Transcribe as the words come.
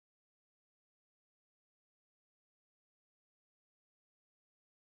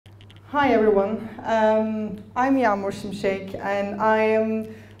Hi everyone, I'm Yagmur Simsek and I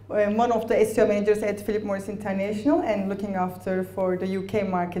am one of the SEO managers at Philip Morris International and looking after for the UK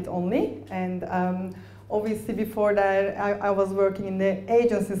market only. And obviously before that I was working in the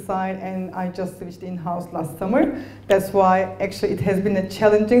agency side and I just switched in-house last summer. That's why actually it has been a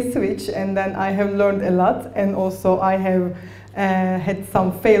challenging switch, and then I have learned a lot, and also I have had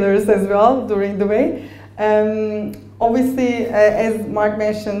some failures as well during the way. Obviously, as Mark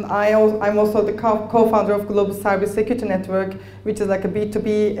mentioned, I'm also the co-founder of Global Cybersecurity Network, which is like a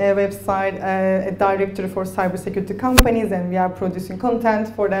B2B website, a directory for cybersecurity companies, and we are producing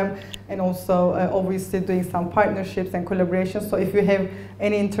content for them, and also obviously doing some partnerships and collaborations. So if you have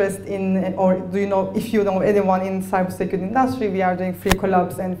any interest in, or if you know anyone in cybersecurity industry, we are doing free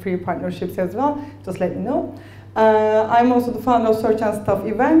collabs and free partnerships as well. Just let me know. I'm also the founder of Search and Stuff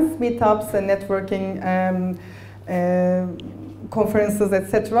events, meetups, and networking. Conferences,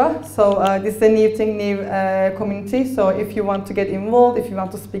 etc. So this is a new thing, new community. So if you want to get involved, if you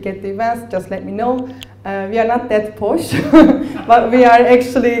want to speak at the events, just let me know. We are not that posh, but we are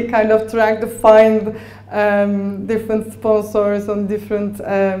actually kind of trying to find different sponsors and different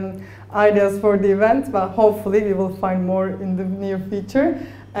ideas for the event. But hopefully we will find more in the near future,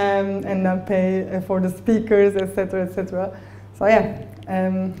 and then pay for the speakers, etc., etc. So yeah,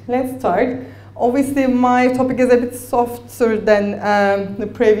 let's start. Obviously, my topic is a bit softer than the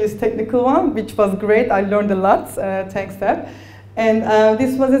previous technical one, which was great. I learned a lot, thanks to that. And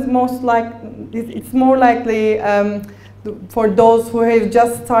this was it's more likely for those who have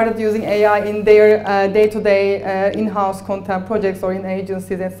just started using AI in their day-to-day in-house content projects or in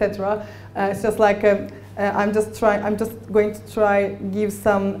agencies, etc. It's just like I'm just going to try give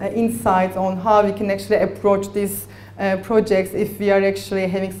some insights on how we can actually approach this projects if we are actually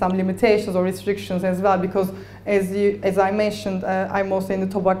having some limitations or restrictions as well, because as I mentioned, I'm also in the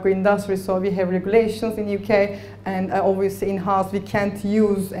tobacco industry, so we have regulations in UK, and obviously in-house we can't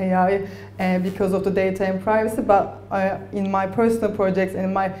use AI because of the data and privacy, but in my personal projects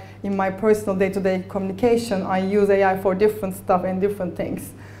and in my personal day-to-day communication, I use AI for different stuff and different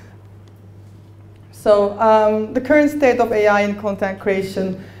things. So the current state of AI in content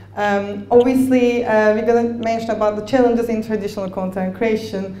creation. Obviously, we're going to mention about the challenges in traditional content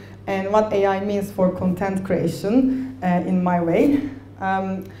creation and what AI means for content creation in my way.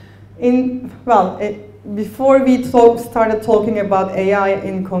 Before we started talking about AI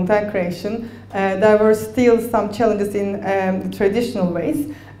in content creation, there were still some challenges in the traditional ways,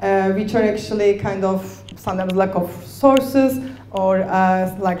 which are actually kind of sometimes lack of sources, or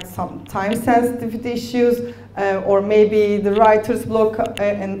like some time sensitivity issues, or maybe the writer's block,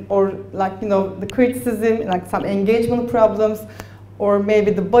 or like the criticism, like some engagement problems, or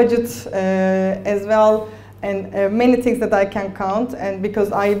maybe the budget as well, and many things that I can count. And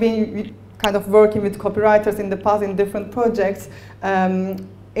because I've been kind of working with copywriters in the past in different projects,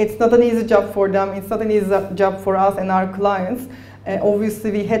 it's not an easy job for them. It's not an easy job for us and our clients.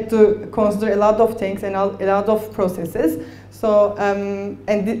 Obviously, we had to consider a lot of things and a lot of processes. So,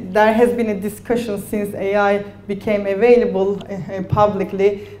 there has been a discussion since AI became available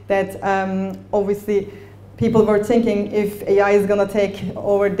publicly that obviously people were thinking if AI is going to take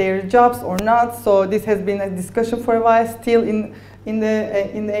over their jobs or not. So this has been a discussion for a while, still in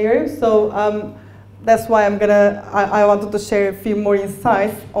the air. So that's why I wanted to share a few more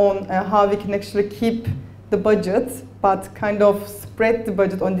insights on how we can actually keep the budget, but kind of spread the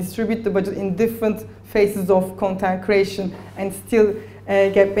budget and distribute the budget in different phases of content creation and still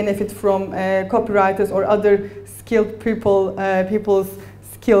get benefit from copywriters or other skilled people's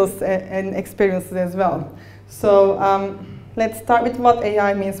skills and experiences as well. So let's start with what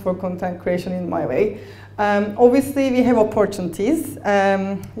AI means for content creation in my way. Obviously, we have opportunities.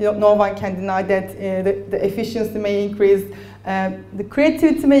 No one can deny that the efficiency may increase, the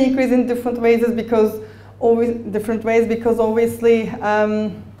creativity may increase in different ways because obviously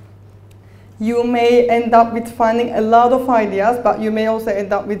you may end up with finding a lot of ideas, but you may also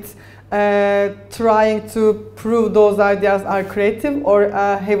end up with trying to prove those ideas are creative or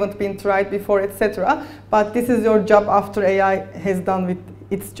haven't been tried before, etc. But this is your job after AI has done with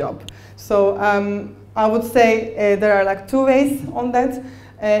its job. So I would say there are like two ways on that.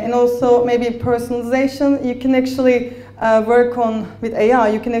 And also maybe personalization. You can actually work on, with AI,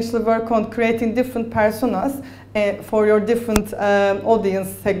 you can actually work on creating different personas for your different audience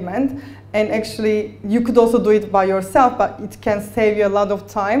segment. And actually, you could also do it by yourself, but it can save you a lot of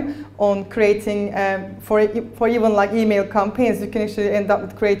time on creating, for even like email campaigns, you can actually end up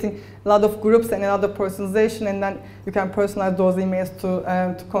with creating a lot of groups and a lot of personalization, and then you can personalize those emails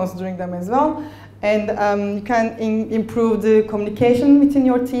to considering them as well. And you can improve the communication within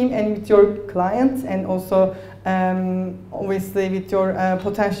your team and with your clients, and also obviously with your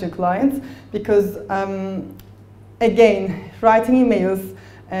potential clients, because again, writing emails,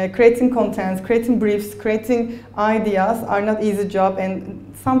 creating contents, creating briefs, creating ideas are not easy job,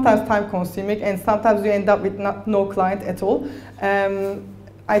 and sometimes time consuming, and sometimes you end up with no client at all.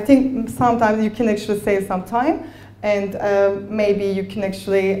 I think sometimes you can actually save some time, and maybe you can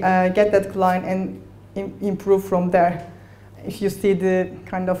actually get that client and improve from there if you see the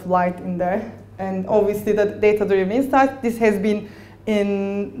kind of light in there. And obviously the data-driven insight, this has been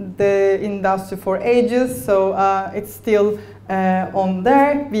in the industry for ages, so it's still on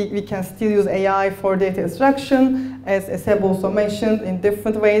there. We can still use AI for data extraction, as Seb also mentioned, in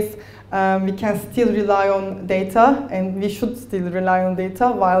different ways. We can still rely on data, and we should still rely on data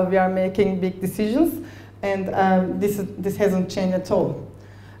while we are making big decisions. And this hasn't changed at all.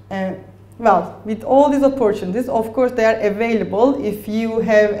 Well, with all these opportunities, of course, they are available if you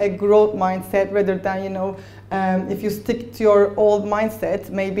have a growth mindset rather than, you know, if you stick to your old mindset,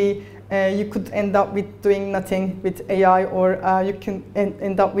 maybe you could end up with doing nothing with AI, or you can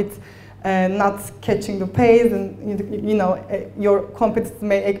end up with not catching the pace, and you know, your competitors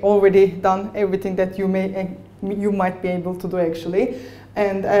may have already done everything that you might be able to do actually.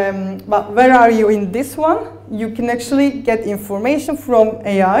 And but where are you in this one? You can actually get information from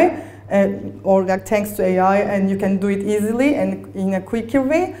AI, or like thanks to AI, and you can do it easily and in a quicker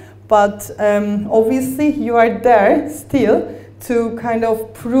way. But obviously you are there still to kind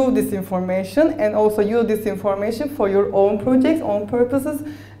of prove this information and also use this information for your own projects, own purposes,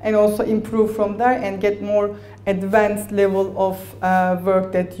 and also improve from there and get more advanced level of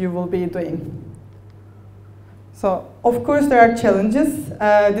work that you will be doing. So, of course, there are challenges.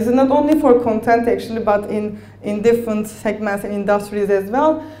 This is not only for content, actually, but in different segments and industries as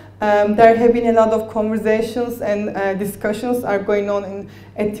well. There have been a lot of conversations and discussions are going on in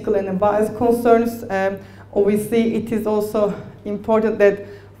ethical and bias concerns. Obviously, it is also important that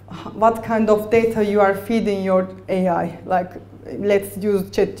what kind of data you are feeding your AI. Like, let's use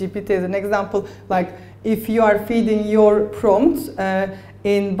ChatGPT as an example. Like, if you are feeding your prompts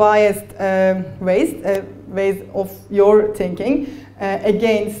in biased ways of your thinking,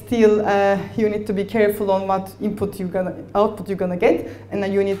 again, still you need to be careful on what output you're gonna get, and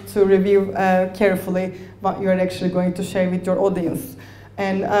then you need to review carefully what you are actually going to share with your audience.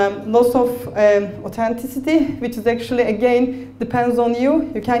 And loss of authenticity, which is actually, again, depends on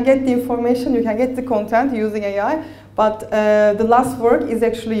you. You can get the information, you can get the content using AI, but the last work is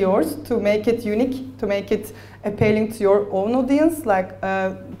actually yours to make it unique, to make it appealing to your own audience, like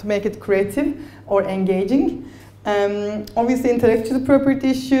to make it creative or engaging. Obviously, intellectual property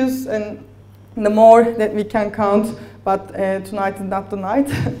issues, and the more that we can count, but tonight is not the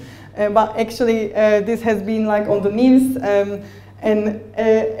night. But actually, this has been like on the news, and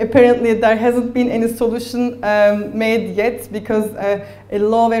apparently there hasn't been any solution made yet, because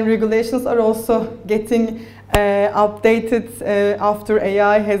law and regulations are also getting updated after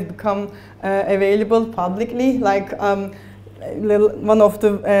AI has become available publicly. Like one of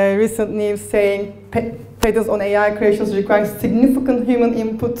the recent news saying patents on AI creations require significant human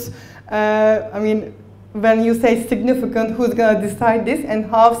input. I mean, when you say significant, who's going to decide this, and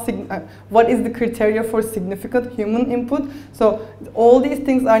how what is the criteria for significant human input? So all these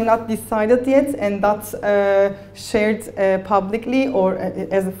things are not decided yet, and that's shared publicly or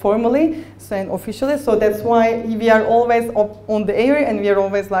as formally and officially. So that's why we are always up on the air, and we are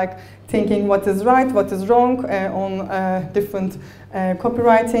always like thinking what is right, what is wrong on different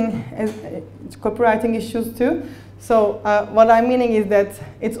copywriting issues too. So what I'm meaning is that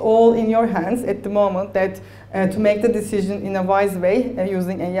it's all in your hands at the moment, that to make the decision in a wise way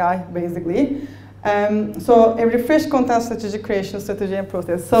using AI, basically. So a refreshed content strategy, creation strategy and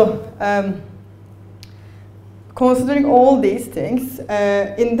process. So considering all these things,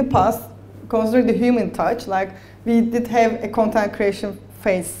 in the past, considering the human touch, like we did have a content creation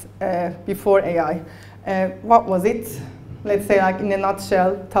phase before AI. What was it? Let's say, like in a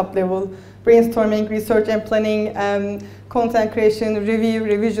nutshell, top level: brainstorming, research and planning, content creation, review,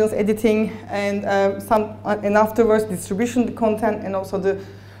 revisions, editing, and and afterwards distribution of the content, and also the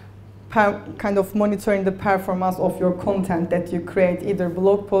kind of monitoring the performance of your content that you create, either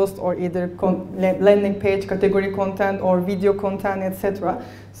blog post or either landing page, category content, or video content, etc.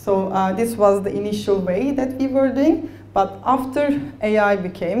 So this was the initial way that we were doing, but after AI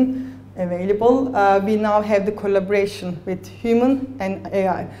became available, we now have the collaboration with human and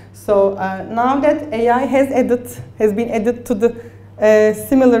AI. So now that AI has been added to the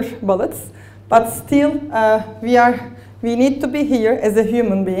similar bullets, but still we need to be here as a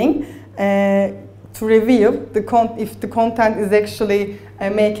human being, to review if the content is actually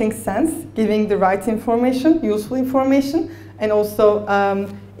making sense, giving the right information, useful information, and also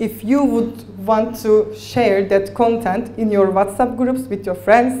if you would want to share that content in your WhatsApp groups with your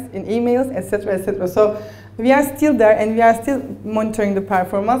friends, in emails, etc., etc. So we are still there and we are still monitoring the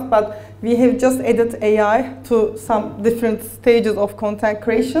performance, but we have just added AI to some different stages of content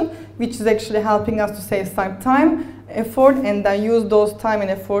creation, which is actually helping us to save some time, effort, and then use those time and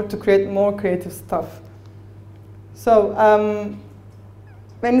effort to create more creative stuff. So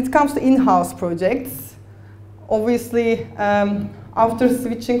when it comes to in-house projects, obviously after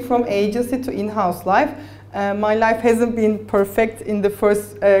switching from agency to in-house life, my life hasn't been perfect in the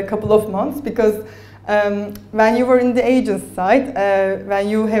first couple of months, because when you were in the agent side, when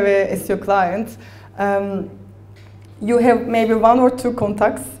you have a SEO client, you have maybe 1 or 2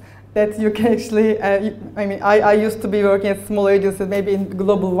 contacts that you can actually, I used to be working at small agencies, maybe in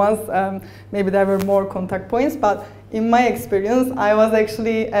global ones, maybe there were more contact points, but in my experience, I was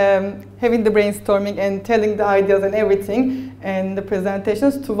actually having the brainstorming and telling the ideas and everything and the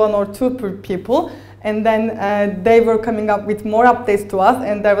presentations to 1 or 2 people. And then they were coming up with more updates to us,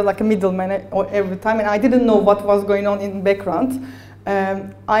 and there was like a middleman every time, and I didn't know what was going on in the background.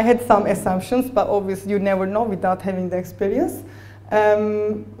 I had some assumptions, but obviously you never know without having the experience.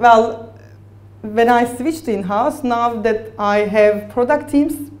 Well, when I switched in-house, now that I have product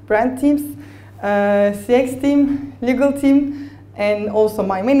teams, brand teams, CX team, legal team, and also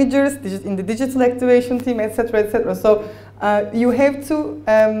my managers in the digital activation team, etc., etc. So you have to,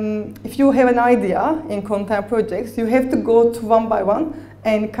 if you have an idea in content projects, you have to go to 1 by 1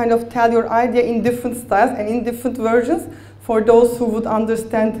 and kind of tell your idea in different styles and in different versions for those who would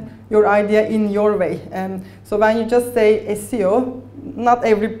understand your idea in your way. So when you just say SEO, not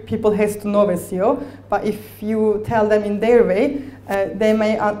every people has to know SEO, but if you tell them in their way, they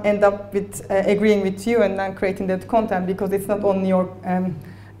may end up with agreeing with you and then creating that content, because it's not only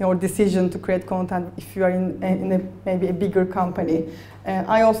your decision to create content if you are in maybe a bigger company.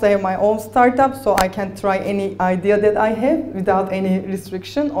 I also have my own startup, so I can try any idea that I have without any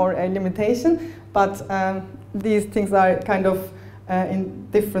restriction or a limitation, but these things are kind of in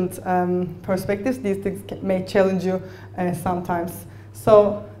different perspectives. These things may challenge you sometimes.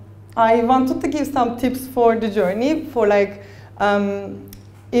 So I wanted to give some tips for the journey, for like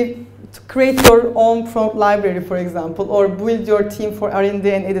to create your own prompt library, for example, or build your team for R&D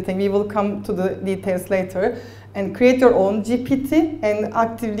and editing. We will come to the details later. And create your own GPT and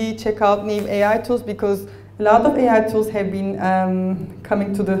actively check out new AI tools, because a lot of AI tools have been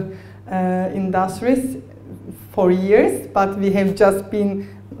coming to the industries for years, but we have just been,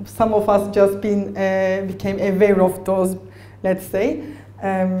 some of us just became aware of those, let's say.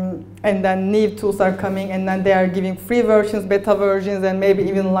 And then new tools are coming, and then they are giving free versions, beta versions, and maybe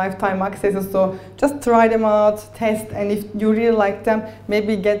even lifetime accesses. So just try them out, test, and if you really like them,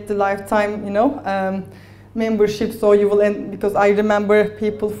 maybe get the lifetime, membership. So you will end, because I remember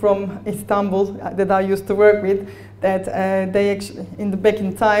people from Istanbul that I used to work with, that they actually, back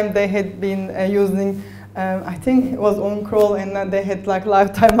in time, they had been using, I think it was OnCrawl, and then they had like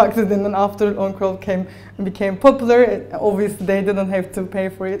lifetime access, and then after OnCrawl became popular, obviously they didn't have to pay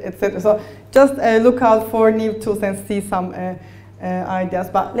for it, etc. So just look out for new tools and see some ideas.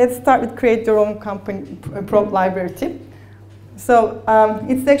 But let's start with create your own company prompt library tip. So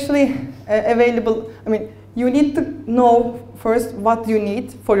it's actually available. I mean, you need to know first what you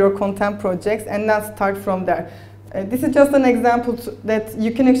need for your content projects, and then start from there. This is just an example that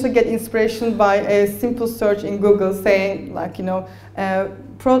you can actually get inspiration by a simple search in Google, saying like,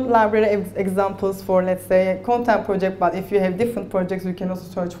 prompt library examples for, let's say, a content project, but if you have different projects, you can also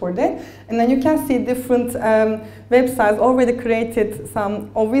search for that. And then you can see different websites already created some.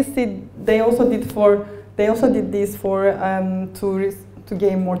 Obviously, they also did this for to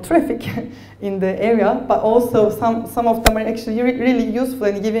gain more traffic in the area, but also some of them are actually really useful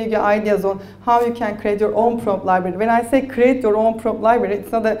in giving you ideas on how you can create your own prompt library. When I say create your own prompt library,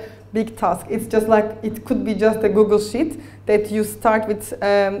 it's not a big task. It's just like, it could be just a Google sheet that you start with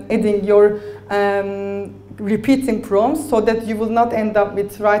adding your repeating prompts, so that you will not end up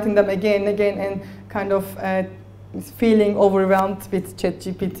with writing them again and again and kind of feeling overwhelmed with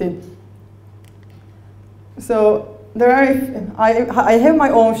ChatGPT. So I have my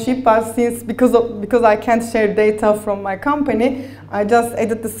own sheet, but because I can't share data from my company, I just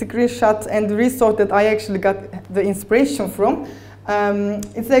added the screenshot and the resource that I actually got the inspiration from.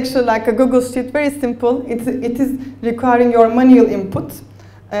 It's actually like a Google sheet, very simple. It is requiring your manual input,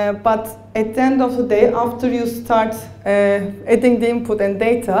 but at the end of the day, after you start adding the input and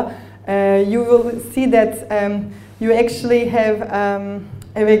data, you will see that you actually have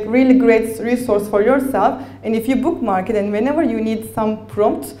a really great resource for yourself. And if you bookmark it, and whenever you need some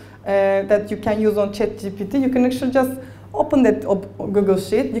prompt that you can use on ChatGPT, you can actually just open that Google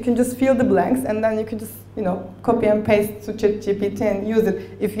Sheet. You can just fill the blanks, and then you can just copy and paste to ChatGPT and use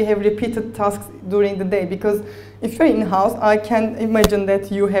it if you have repeated tasks during the day. Because if you're in-house, I can imagine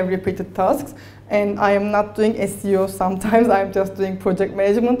that you have repeated tasks, and I am not doing SEO sometimes. I'm just doing project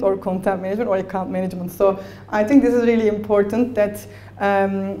management or content management or account management. So I think this is really important that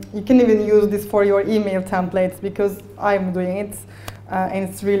you can even use this for your email templates, because I'm doing it and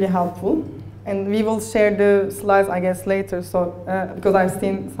it's really helpful. And we will share the slides, I guess, later. So because I've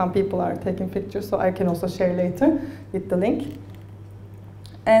seen some people are taking pictures, so I can also share later with the link.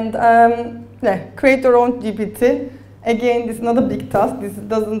 And yeah, create your own GPT. Again, this is not a big task. This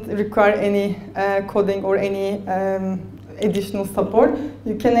doesn't require any coding or any additional support.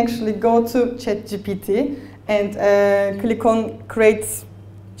 You can actually go to ChatGPT and click on Create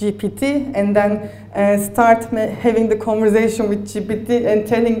GPT, and then start having the conversation with GPT and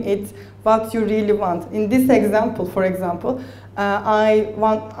telling it what you really want. In this example, for example, I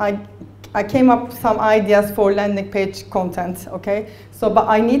came up with some ideas for landing page content, okay? So, but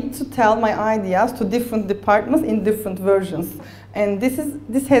I need to tell my ideas to different departments in different versions. And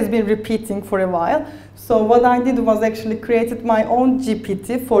this has been repeating for a while. So what I did was actually created my own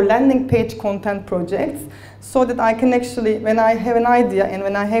GPT for landing page content projects, so that I can actually, when I have an idea and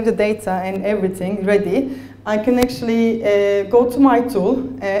when I have the data and everything ready, I can actually go to my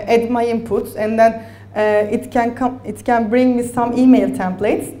tool, add my inputs, and then it can bring me some email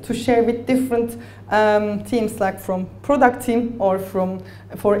templates to share with different teams, like from product team or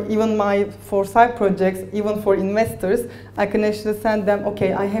for even for side projects, even for investors. I can actually send them,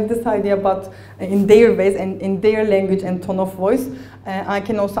 okay, I have this idea, but in their ways and in their language and tone of voice. I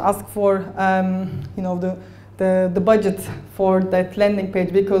can also ask for the budget for that landing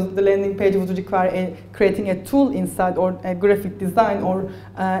page, because the landing page would require creating a tool inside, or a graphic design, or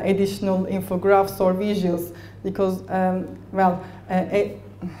additional infographics or visuals, because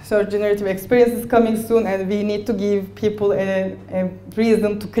search generative experience is coming soon, and we need to give people a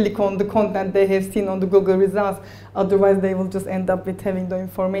reason to click on the content they have seen on the Google results. Otherwise, they will just end up with having the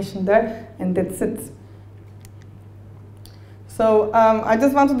information there, and that's it. So I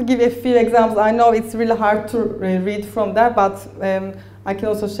just wanted to give a few examples. I know it's really hard to read from there, but I can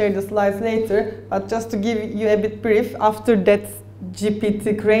also share the slides later. But just to give you a bit brief, after that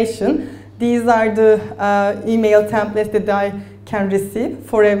GPT creation, these are the email templates that I can receive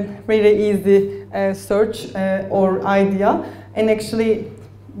for a very easy search or idea. And actually,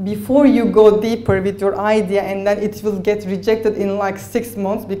 before you go deeper with your idea, and then it will get rejected in like 6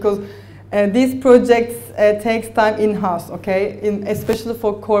 months, because these projects takes time in-house, okay, especially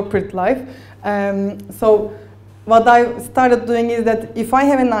for corporate life. So what I started doing is that if I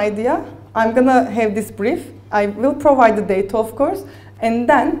have an idea, I'm gonna have this brief. I will provide the data, of course, and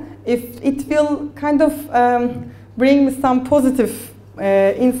then if it will kind of bring me some positive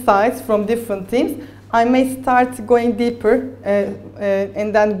insights from different teams, I may start going deeper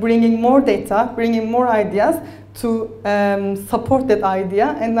and then bringing more data, bringing more ideas to support that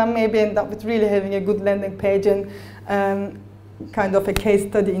idea, and then maybe end up with really having a good landing page and kind of a case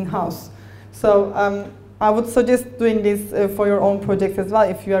study in-house. So I would suggest doing this for your own projects as well,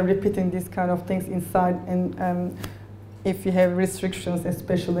 if you are repeating these kind of things inside, and if you have restrictions,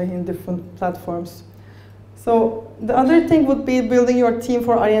 especially in different platforms. So the other thing would be building your team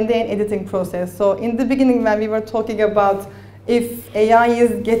for R&D and editing process. So in the beginning, when we were talking about if AI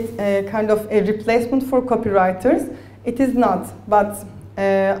is kind of a replacement for copywriters, it is not. But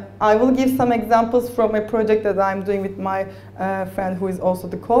I will give some examples from a project that I'm doing with my friend, who is also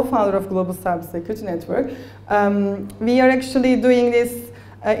the co-founder of Global Cybersecurity Network. We are actually doing this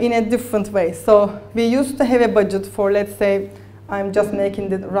in a different way. So we used to have a budget for, let's say, I'm just making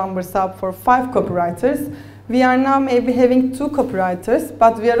the numbers up, for 5 copywriters. We are now maybe having 2 copywriters,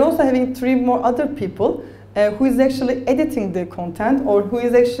 but we are also having 3 more other people who is actually editing the content, or who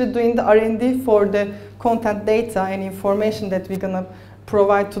is actually doing the R&D for the content data and information that we're gonna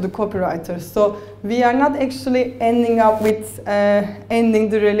provide to the copywriters. So we are not actually ending up with ending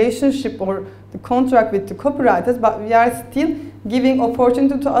the relationship or the contract with the copywriters, but we are still giving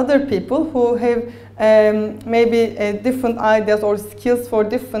opportunity to other people who have maybe different ideas or skills for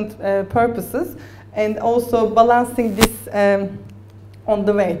different purposes, and also balancing this on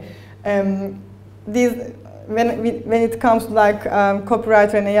the way. when it comes to like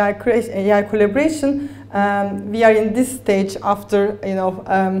copywriter and AI creation, AI collaboration, we are in this stage after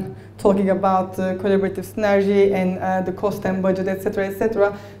talking about collaborative synergy and the cost and budget, etc.,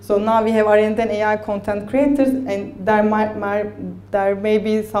 etc. So now we have R&D and AI content creators, and there may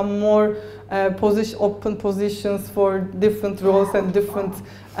be some more open positions for different roles and different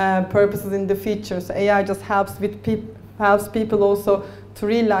purposes in the future. So AI just helps people also to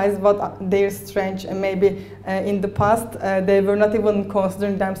realize what their strengths, and maybe in the past they were not even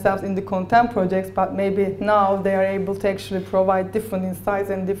considering themselves in the content projects, but maybe now they are able to actually provide different insights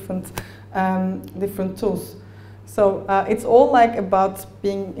and different tools. So it's all like about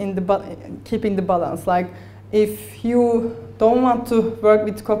being in keeping the balance. Like if you don't want to work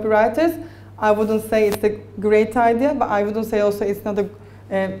with copywriters, I wouldn't say it's a great idea, but I wouldn't say also it's not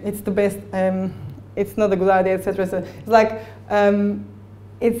it's the best. It's not a good idea, etc. So it's like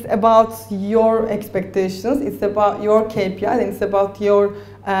it's about your expectations, it's about your KPIs, and it's about your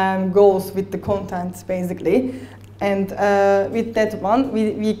goals with the content, basically. And with that one,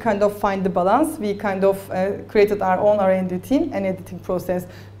 we kind of find the balance. We kind of created our own R&D team and editing process.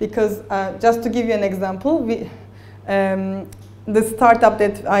 Because just to give you an example, the startup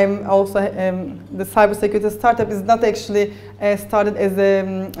that I'm also, the cybersecurity startup is not actually started as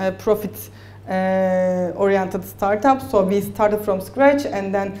a profit oriented startup. So we started from scratch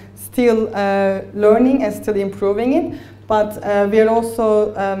and then still learning and still improving it. But we are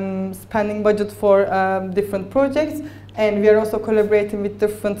also spending budget for different projects, and we are also collaborating with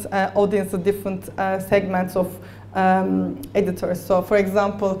different audiences, different segments of editors. So for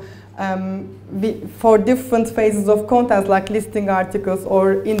example, for different phases of content, like listing articles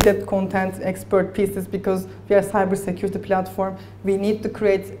or in-depth content expert pieces, because we are a cybersecurity platform, we need to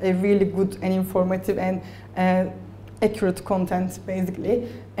create a really good and informative and accurate content, basically.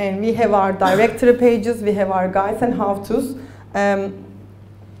 And we have our directory pages, we have our guides and how-tos.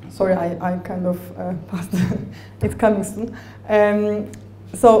 Sorry, I kind of passed. It's coming soon.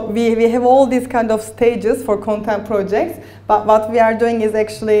 So we have all these kind of stages for content projects, but what we are doing is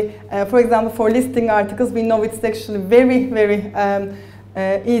actually, for example, for listing articles, we know it's actually very, very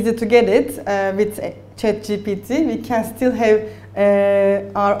easy to get it with ChatGPT. We can still have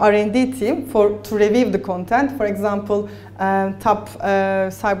our R&D team to review the content. For example, top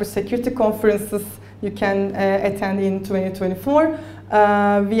cybersecurity conferences you can attend in 2024.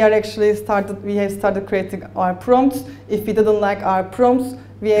 We have started creating our prompts. If we didn't like our prompts,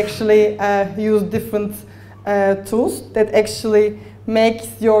 we actually use different tools that actually makes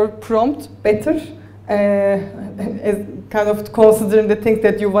your prompt better, as kind of considering the things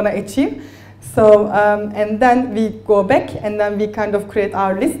that you want to achieve. So, and then we go back and then we kind of create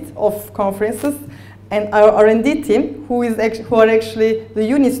our list of conferences. And our R&D team, who are actually the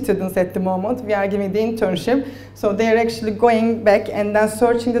uni students at the moment, we are giving the internship. So they are actually going back and then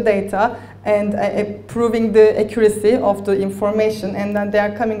searching the data and proving the accuracy of the information. And then they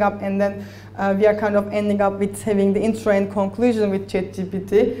are coming up, and then we are kind of ending up with having the intro and conclusion with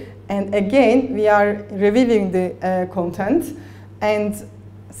ChatGPT. And again, we are reviewing the content. And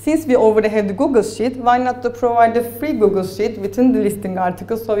since we already have the Google Sheet, why not to provide a free Google Sheet within the listing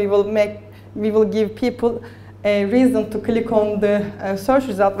articles? So we will give people a reason to click on the search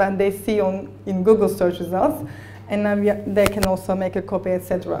result when they see in Google search results, and then they can also make a copy,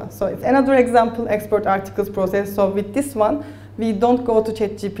 etc. So it's another example, export articles process. So with this one, we don't go to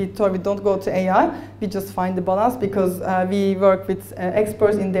ChatGPT or we don't go to AI. We just find the balance, because we work with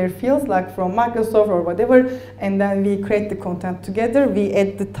experts in their fields, like from Microsoft or whatever, and then we create the content together. We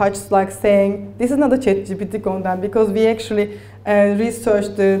add the touch, like saying this is not a ChatGPT content, because we actually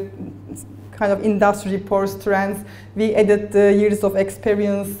researched the kind of industry reports, trends. We added the years of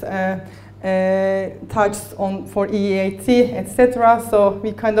experience, touched on for EAT, etc. So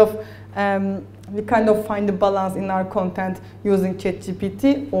we kind of find the balance in our content using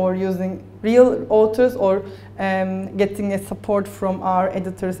ChatGPT or using real authors or getting a support from our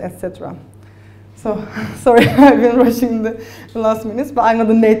editors, etc. So sorry, I've been rushing the last minutes, but I'm not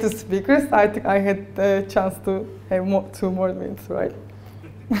a native speaker, so I think I had the chance to have 2 more minutes, right?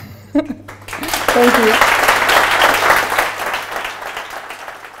 Thank you.